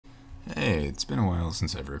Hey, it's been a while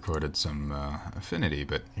since I've recorded some Affinity,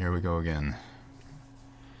 but here we go again.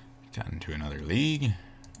 Got into another league.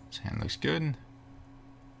 This hand looks good.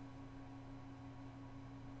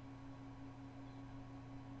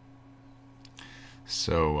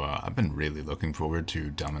 So I've been really looking forward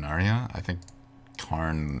to Dominaria. I think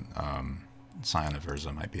Karn Scion of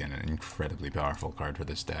Urza might be an incredibly powerful card for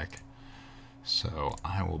this deck. So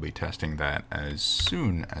I will be testing that as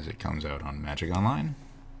soon as it comes out on Magic Online.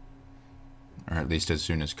 Or at least as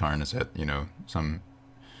soon as Karn is at, some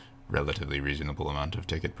relatively reasonable amount of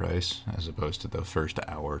ticket price, as opposed to the first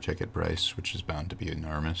hour ticket price, which is bound to be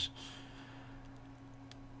enormous.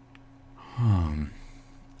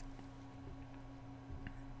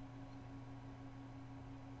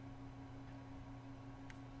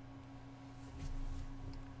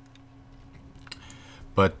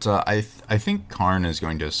 But I think Karn is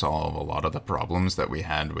going to solve a lot of the problems that we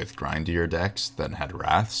had with grindier decks that had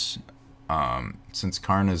Wraths. Since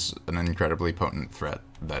Karn is an incredibly potent threat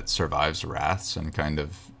that survives Wraths and kind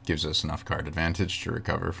of gives us enough card advantage to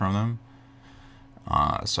recover from them.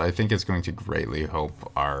 So I think it's going to greatly help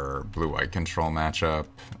our blue-white control matchup,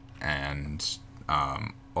 and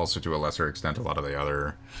also to a lesser extent a lot of the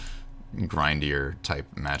other grindier type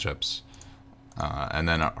matchups. And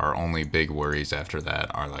then our only big worries after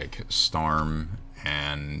that are like Storm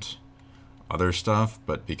and other stuff,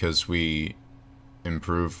 but because we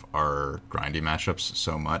improve our grindy matchups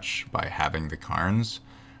so much by having the Karns,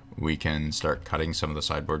 we can start cutting some of the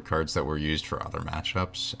sideboard cards that were used for other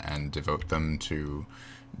matchups and devote them to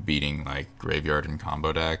beating like graveyard and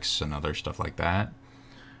combo decks and other stuff like that.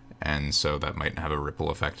 And so that might have a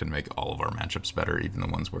ripple effect and make all of our matchups better, even the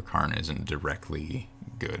ones where Karn isn't directly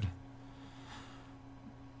good.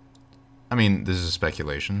 I mean, this is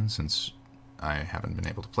speculation since I haven't been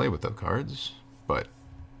able to play with those cards, but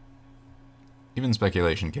even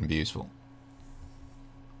speculation can be useful.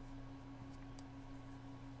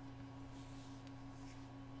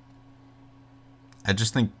 I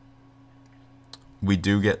just think we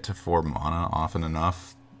do get to 4 mana often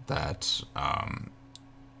enough that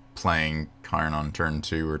playing Karn on turn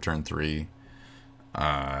 2 or turn 3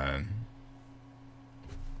 yeah.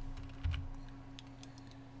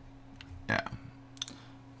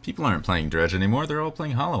 People aren't playing Dredge anymore, they're all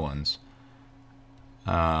playing Hollow ones.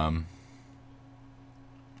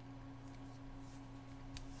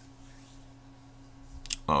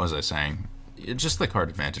 What was I saying? Just the card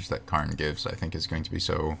advantage that Karn gives, I think, is going to be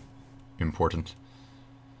so important.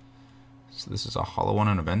 So this is a Hollow one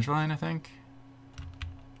and Avengevine, I think.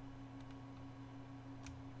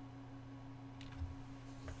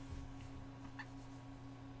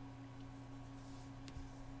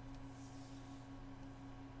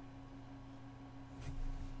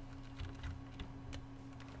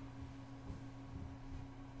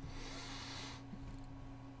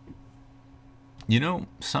 You know,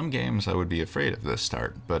 some games I would be afraid of this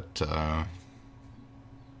start, but yeah,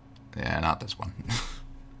 not this one.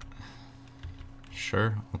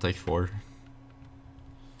 Sure, I'll take 4.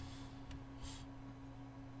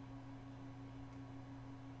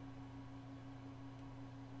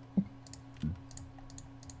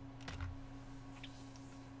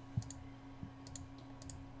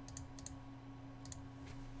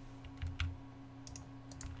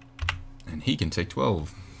 And he can take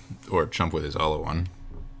 12. Or chump with his Hollow one.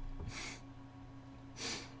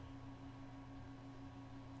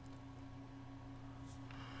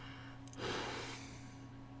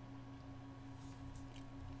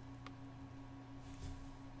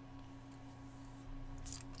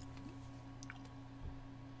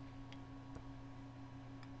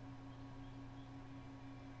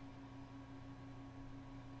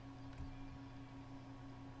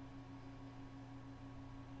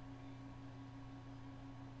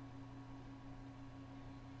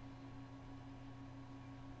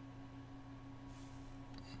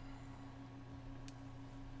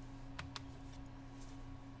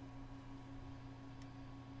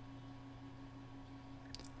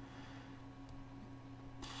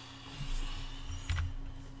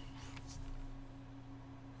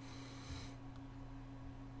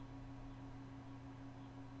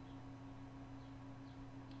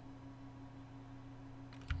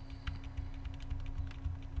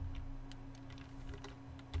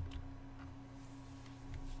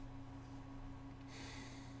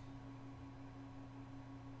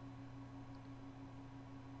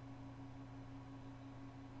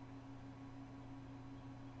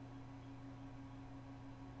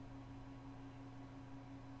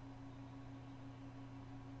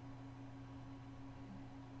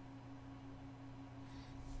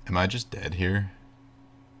 Am I just dead here?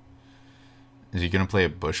 Is he going to play a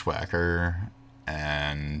Bushwhacker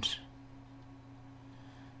and...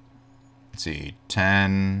 Let's see,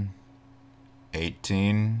 10,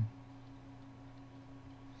 18.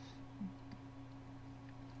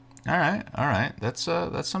 Alright. That's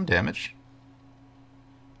some damage.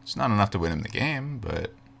 It's not enough to win him the game,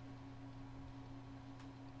 but...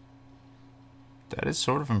 that is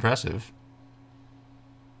sort of impressive.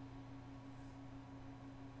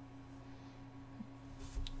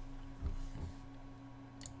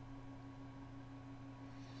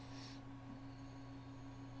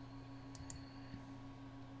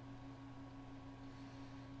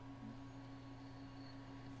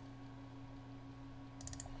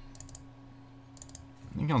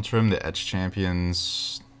 I think I'll trim the Etch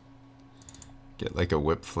Champions. Get like a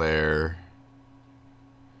Whip Flare.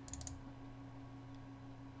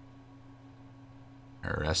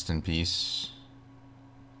 Rest in peace.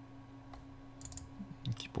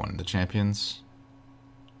 Keep one of the champions.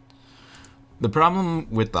 The problem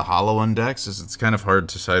with the Hollowvine decks is it's kind of hard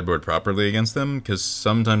to sideboard properly against them, because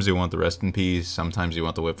sometimes you want the Rest in Peace, sometimes you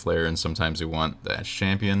want the Whip Flare, and sometimes you want the Etch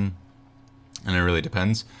Champion. And it really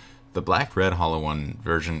depends. The black-red Hollowvine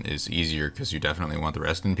version is easier because you definitely want the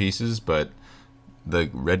Rest in Pieces, but the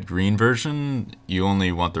red-green version, you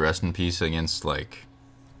only want the Rest in Peace against, like,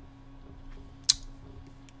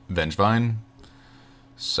 Vengevine.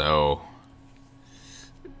 So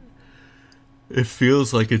it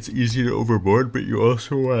feels like it's easy to overboard, but you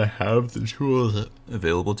also want to have the tools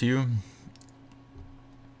available to you.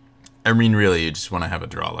 I mean, really, you just want to have a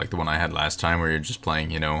draw like the one I had last time, where you're just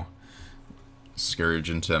playing, you know, Scourge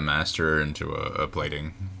into a Master into a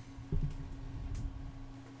Plating,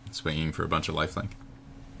 swinging for a bunch of lifelink.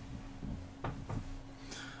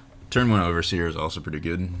 Turn 1 Overseer is also pretty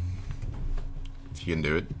good, if you can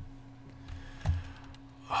do it.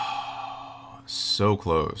 Oh, so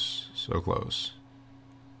close, so close.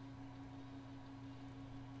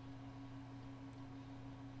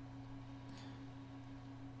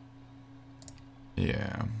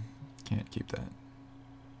 Yeah, can't keep that.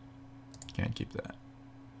 Can't keep that.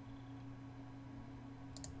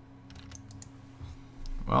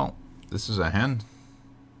 Well, this is a hand.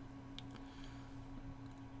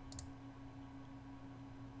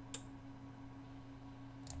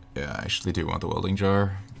 Yeah, I actually do want the welding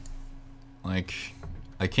jar. Like,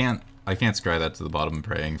 I can't scry that to the bottom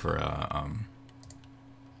praying for a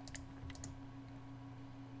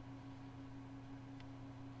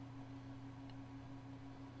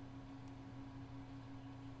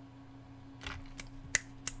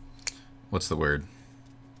what's the word?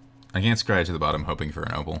 I can't scry to the bottom hoping for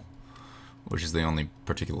an opal, which is the only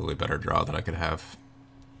particularly better draw that I could have.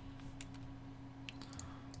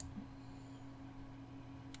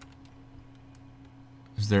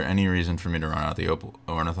 Is there any reason for me to run out the opal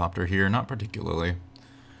Ornithopter here? Not particularly.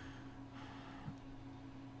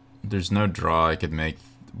 There's no draw I could make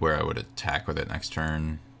where I would attack with it next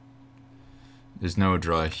turn. There's no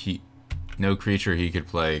draw no creature he could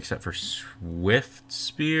play except for Swift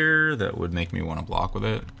Spear that would make me want to block with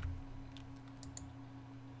it.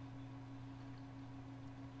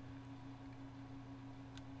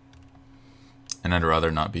 And I'd rather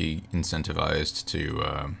not be incentivized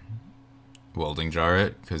to welding jar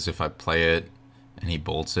it, because if I play it and he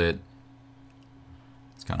bolts it,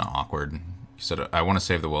 it's kind of awkward. So I want to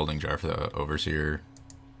save the welding jar for the Overseer.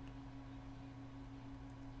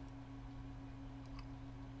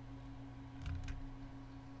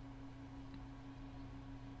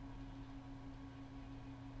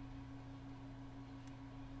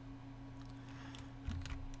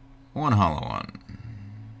 One hollow one.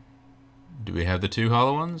 Do we have the two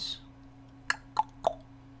hollow ones?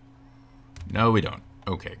 No, we don't.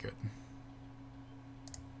 Okay, good.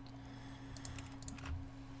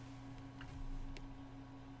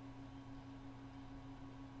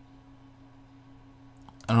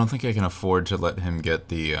 I don't think I can afford to let him get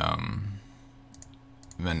the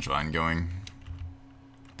Vengevine going.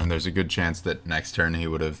 And there's a good chance that next turn he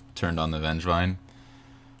would have turned on the Vengevine.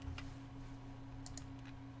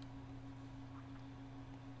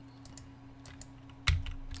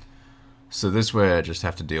 So this way I just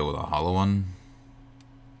have to deal with a hollow one.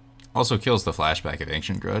 Also kills the flashback of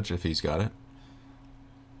Ancient Grudge if he's got it.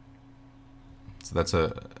 So that's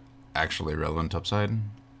a actually relevant upside.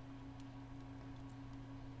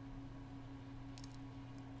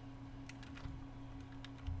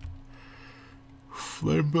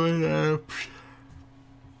 Flameblade up.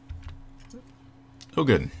 Oh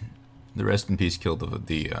good. The Rest in Peace killed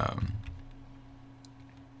the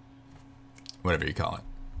whatever you call it.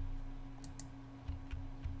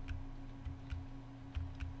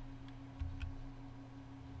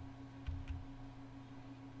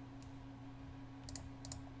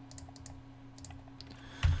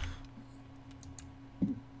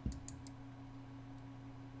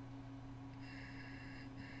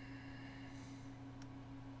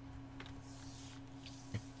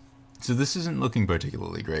 So this isn't looking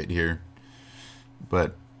particularly great here,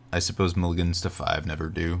 but I suppose mulligans to 5 never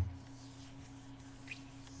do.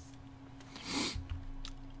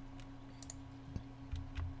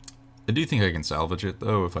 I do think I can salvage it,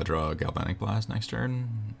 though, if I draw a Galvanic Blast next turn.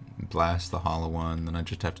 Blast the Hollow one, then I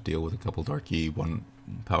just have to deal with a couple Darky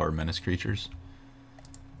 1-power Menace creatures.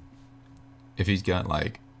 If he's got,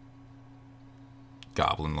 like,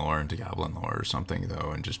 Goblin Lore into Goblin Lore or something,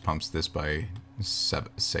 though, and just pumps this by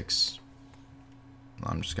 6,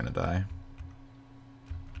 I'm just gonna die.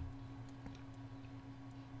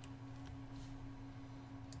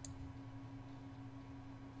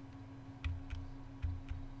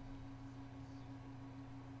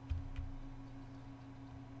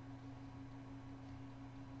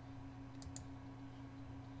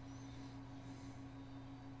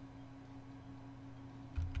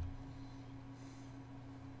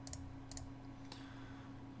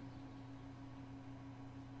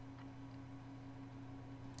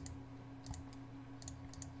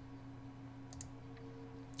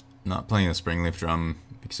 Not playing the Springleaf Drum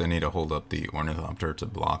because I need to hold up the Ornithopter to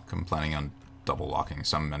block. I'm planning on double locking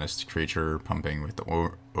some menaced creature, pumping with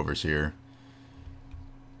the Overseer.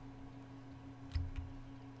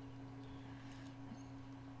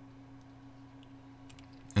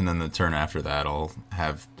 And then the turn after that, I'll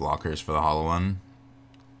have blockers for the Hollow one.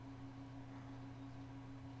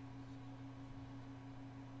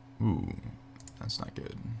 Ooh, that's not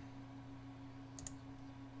good.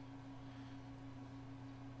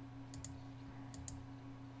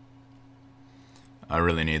 I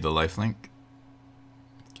really need the lifelink.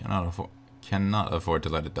 Cannot afford to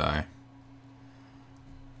let it die.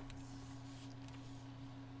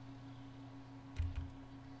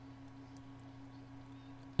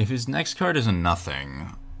 If his next card is a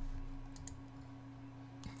nothing,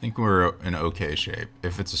 I think we're in okay shape.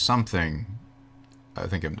 If it's a something, I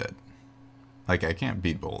think I'm dead. Like, I can't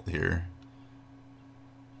beat Bolt here.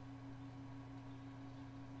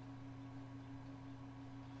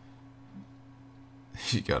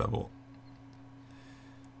 He got a bolt.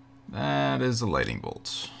 That is a lightning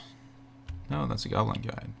bolt. No, that's a Goblin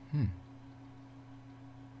Guide.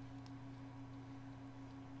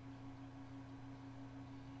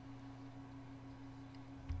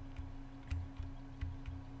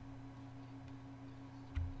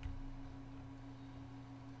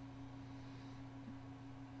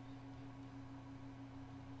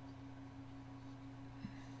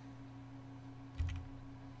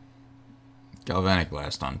 Galvanic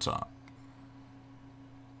Blast on top.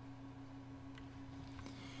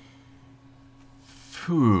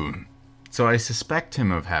 Phew. So I suspect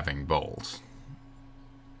him of having Bolt.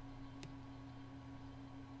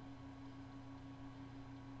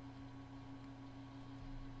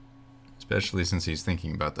 Especially since he's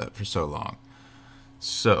thinking about that for so long.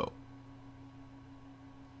 So,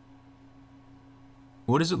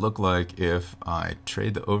 what does it look like if I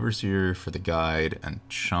trade the Overseer for the Guide and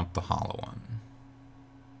chump the Hollow one?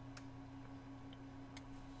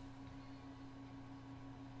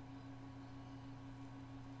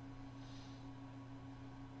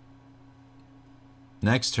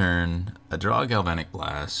 Next turn, I draw a Galvanic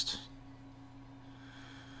Blast.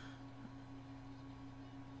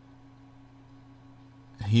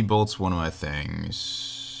 He bolts one of my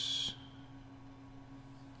things.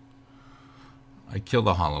 I kill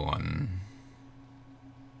the Hollow one.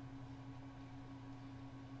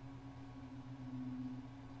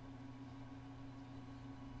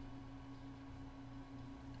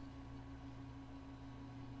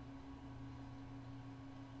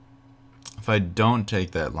 If I don't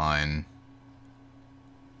take that line,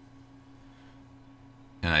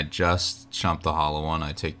 and I just chump the Hollow one,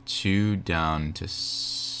 I take 2 down to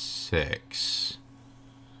 6.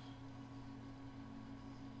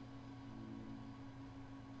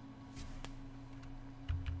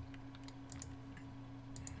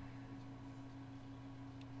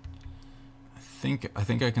 I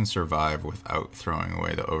think I can survive without throwing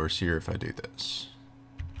away the Overseer if I do this.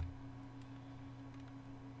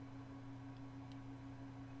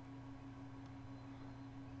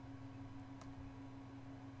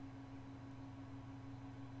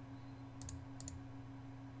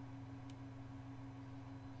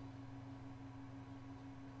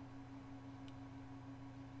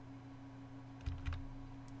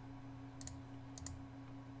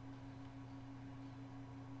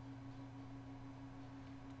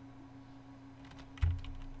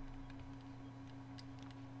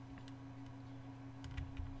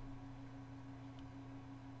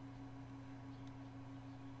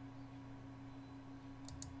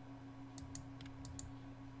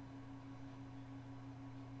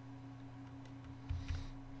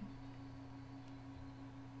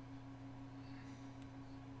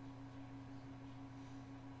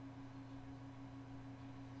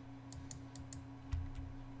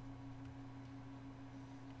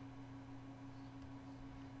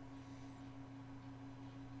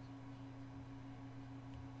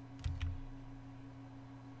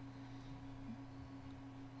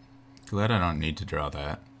 Glad I don't need to draw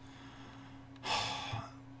that.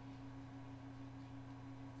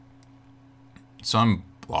 So I'm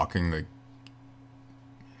blocking the...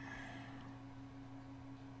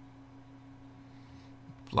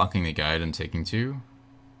 Blocking the guide and taking 2.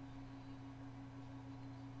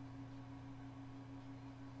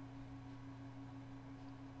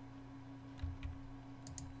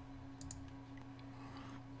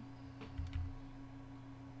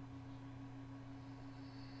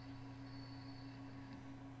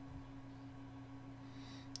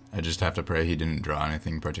 I just have to pray he didn't draw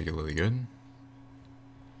anything particularly good.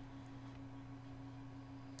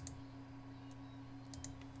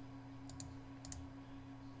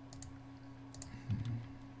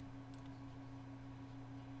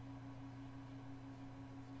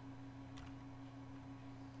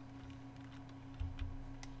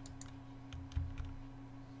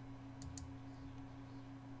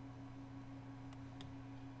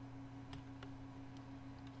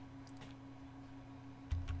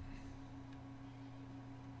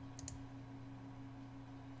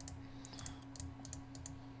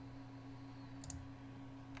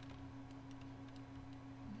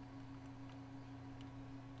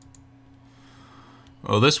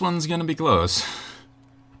 Well, this one's gonna be close.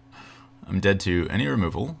 I'm dead to any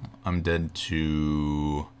removal. I'm dead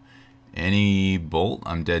to any bolt.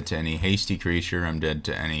 I'm dead to any hasty creature. I'm dead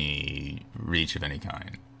to any reach of any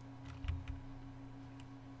kind.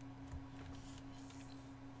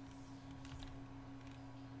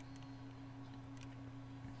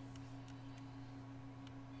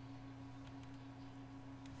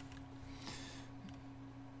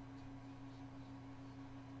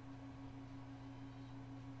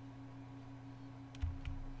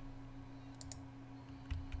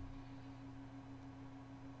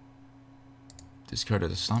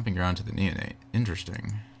 Discarded a Stomping Ground to the Neonate.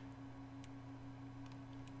 Interesting.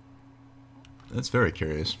 That's very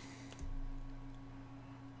curious.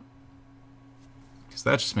 Because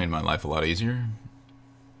that just made my life a lot easier.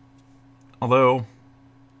 Although,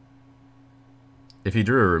 if he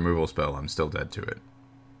drew a removal spell, I'm still dead to it.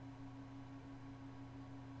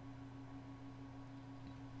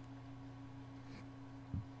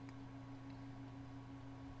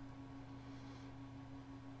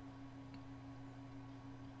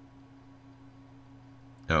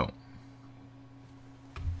 Oh.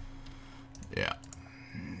 Yeah.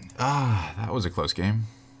 Ah, that was a close game.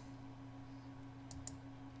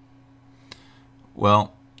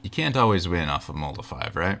 Well, you can't always win off of Mold of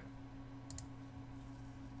 5, right?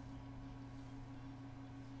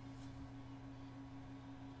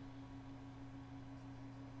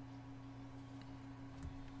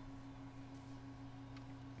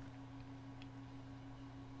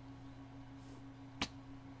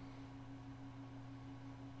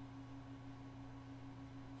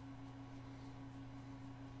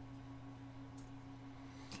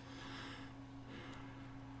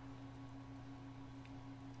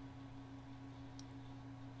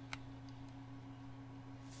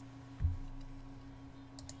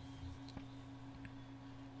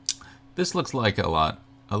 This looks like a lot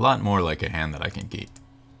more like a hand that I can keep.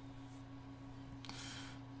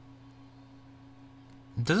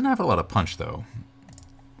 It doesn't have a lot of punch, though.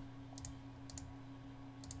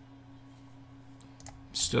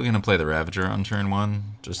 Still gonna play the Ravager on turn 1,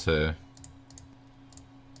 just to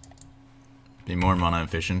be more mana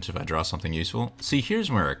efficient if I draw something useful. See,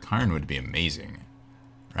 here's where a Karn would be amazing,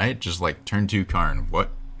 right? Just like turn 2 Karn.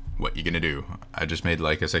 What you gonna do? I just made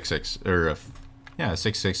like a 6/6 or a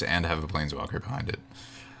 6/6 and have a Planeswalker behind it.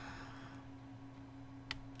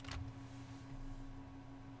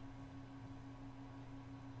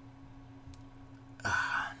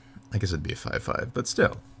 I guess it'd be a 5/5, but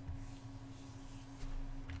still.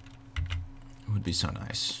 It would be so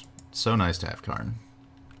nice. So nice to have Karn.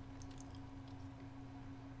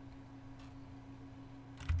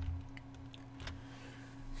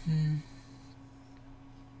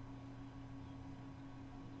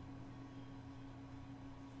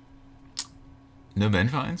 No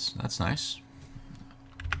Vengevines? That's nice.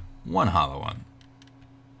 1 Hollowvine.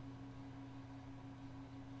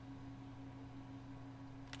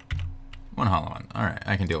 One Hollowvine. Alright,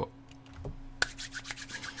 I can deal.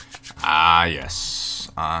 Ah,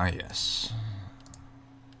 yes. Ah, yes.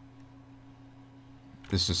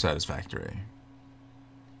 This is satisfactory.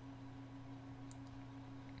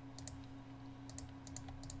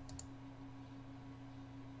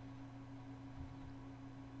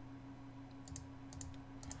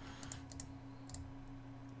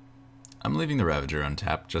 I'm leaving the Ravager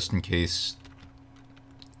untapped just in case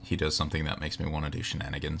he does something that makes me want to do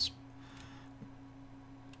shenanigans.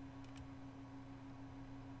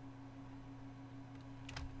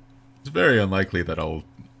 very unlikely that I'll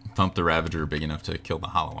thump the Ravager big enough to kill the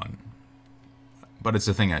Hollow one. But it's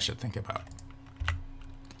a thing I should think about.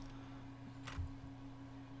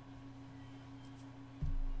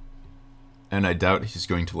 And I doubt he's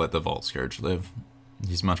going to let the Vault Scourge live.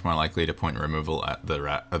 He's much more likely to point removal at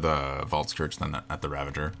the Vault Scourge than at the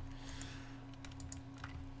Ravager.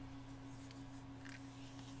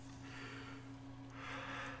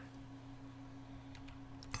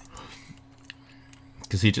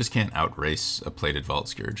 Because he just can't outrace a plated Vault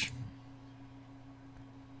Scourge.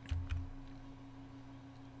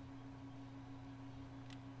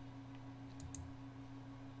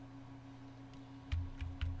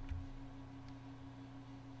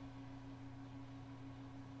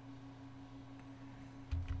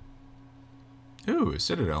 Ooh, a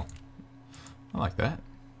Citadel. I like that.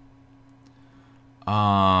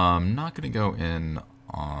 I'm not going to go in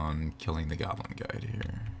on killing the Goblin Guide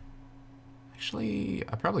here. Actually,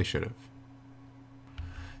 I probably should have.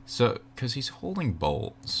 So, because he's holding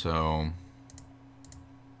Bolt, so...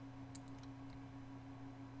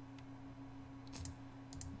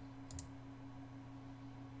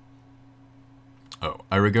 Oh,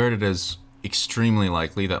 I regard it as extremely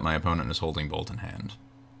likely that my opponent is holding Bolt in hand.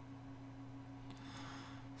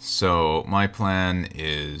 So, my plan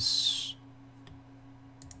is...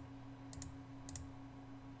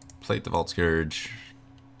 plate the Vault Scourge.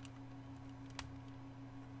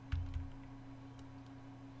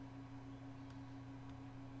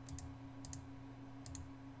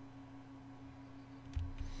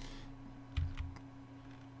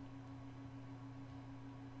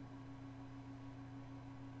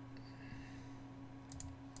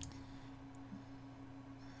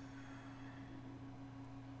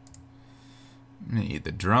 I'm going to eat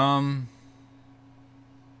the drum.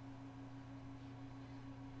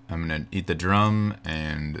 I'm going to eat the drum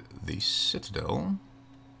and the Citadel.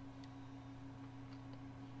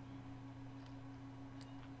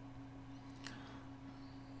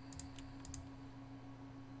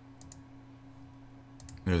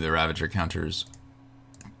 Move the Ravager counters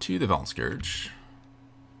to the Vault Scourge.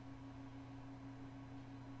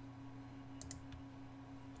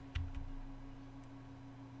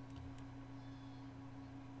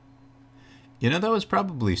 You know, that was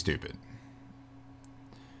probably stupid.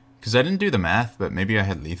 Because I didn't do the math, but maybe I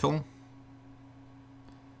had lethal.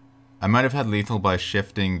 I might have had lethal by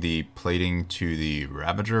shifting the plating to the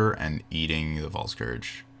Ravager and eating the Vault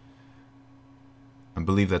Scourge. I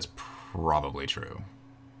believe that's probably true.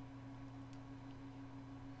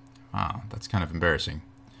 Wow, that's kind of embarrassing.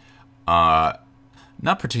 Not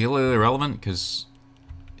particularly relevant, because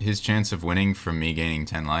his chance of winning from me gaining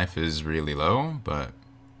 10 life is really low, but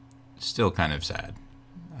still kind of sad.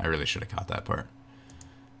 I really should have caught that part.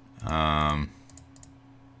 I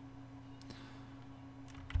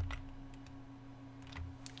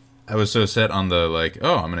was so set on the, like,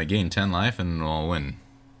 oh, I'm going to gain 10 life and I'll win.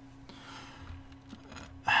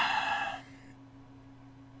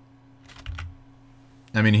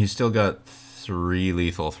 I mean, he's still got 3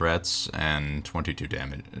 lethal threats and 22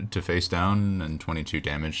 damage to face down and 22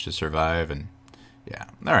 damage to survive, and yeah,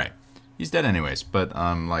 alright. He's dead anyways, but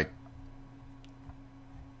I'm like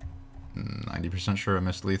 90% sure I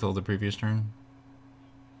missed lethal the previous turn.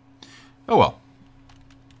 Oh well.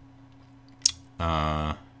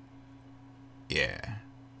 Yeah.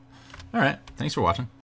 Alright, thanks for watching.